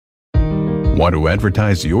Want to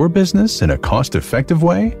advertise your business in a cost-effective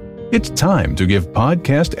way? It's time to give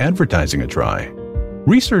podcast advertising a try.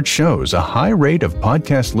 Research shows a high rate of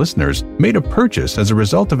podcast listeners made a purchase as a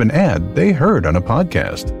result of an ad they heard on a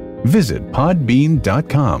podcast. Visit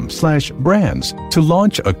podbean.com/brands to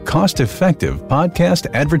launch a cost-effective podcast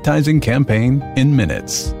advertising campaign in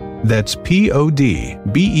minutes. That's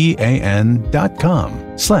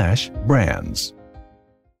podbean.com/brands.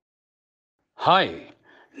 Hi,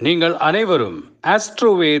 நீங்கள் அனைவரும்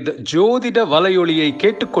ஆஸ்ட்ரோவேத் ஜோதிட வலையொலியை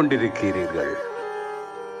கேட்டுக்கொண்டிருக்கிறீர்கள்.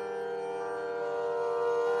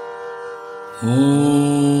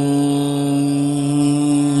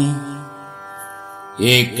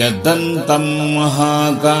 एकदन्तं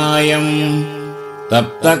महाकायं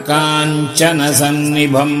तप्तकाञ्चन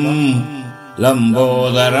सन्निभं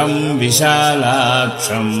लम्बोदरं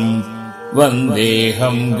विशालाक्षं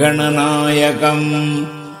वन्देऽहं गणनायकम्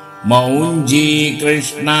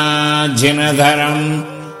मौञ्जीकृष्णाजिनधरं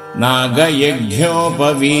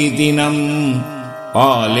नागयज्ञोपवीतिनं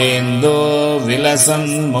पालेन्दो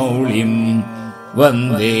विलसन्मौळिं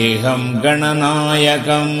वन्देऽहं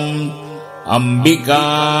गणनायकम् अम्बिका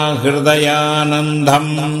हृदयानन्दं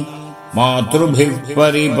मातृभिः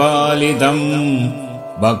परिपालितं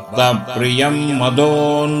भक्तप्रियं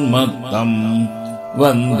मदोन्मत्तं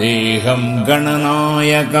वन्देऽहं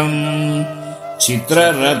गणनायकम्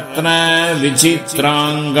चित्ररत्न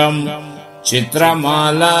विचित्रांगं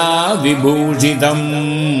चित्रमाला विभूषितं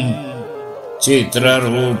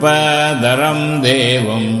चित्ररूपधरं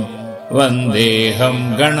देवं वन्देऽहं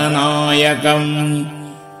गणनायकम्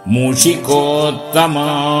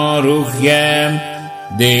मूषिकोत्तमारुह्य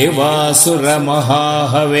देवासुरमहाहवे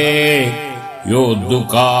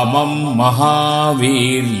योद्धुकामं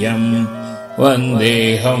महावीर्यं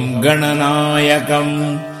वन्देऽहं गणनायकम्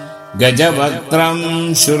गजवक्त्रं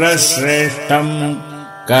शूरश्रेष्ठं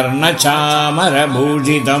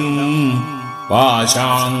कर्णचामरभूषितं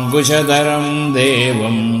पाशाङ्कुशधरं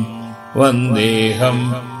देवं वन्देऽहं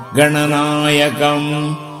गणनायकम्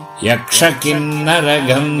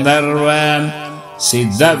यक्षकिन्नरगन्धर्व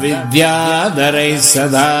सिद्धविद्याधरैः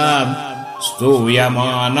सदा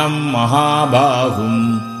स्तूयमानं महाबाहुं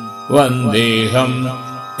वन्देऽहं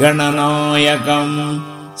गणनायकम्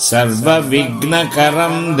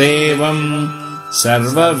सर्वविघ्नकरं देवं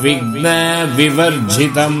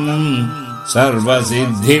सर्वविघ्नविवर्जितं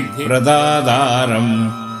सर्वसिद्धिप्रदातारं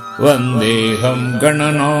वन्देऽहं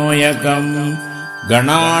गणनायकम्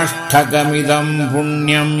गणाष्टकमिदं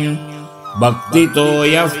पुण्यं भक्तितो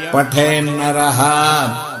यः पठेन्नरः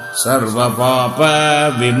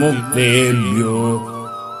सर्वपापविमुक्तेभ्यो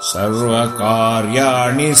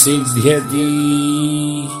सर्वकार्याणि सिद्ध्यति.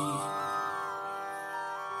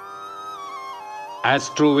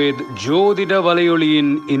 ஆஸ்ட்ரோவேத் ஜோதிட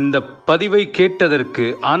வலையொலியின் இந்த பதிவை கேட்டதற்கு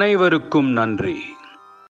அனைவருக்கும் நன்றி.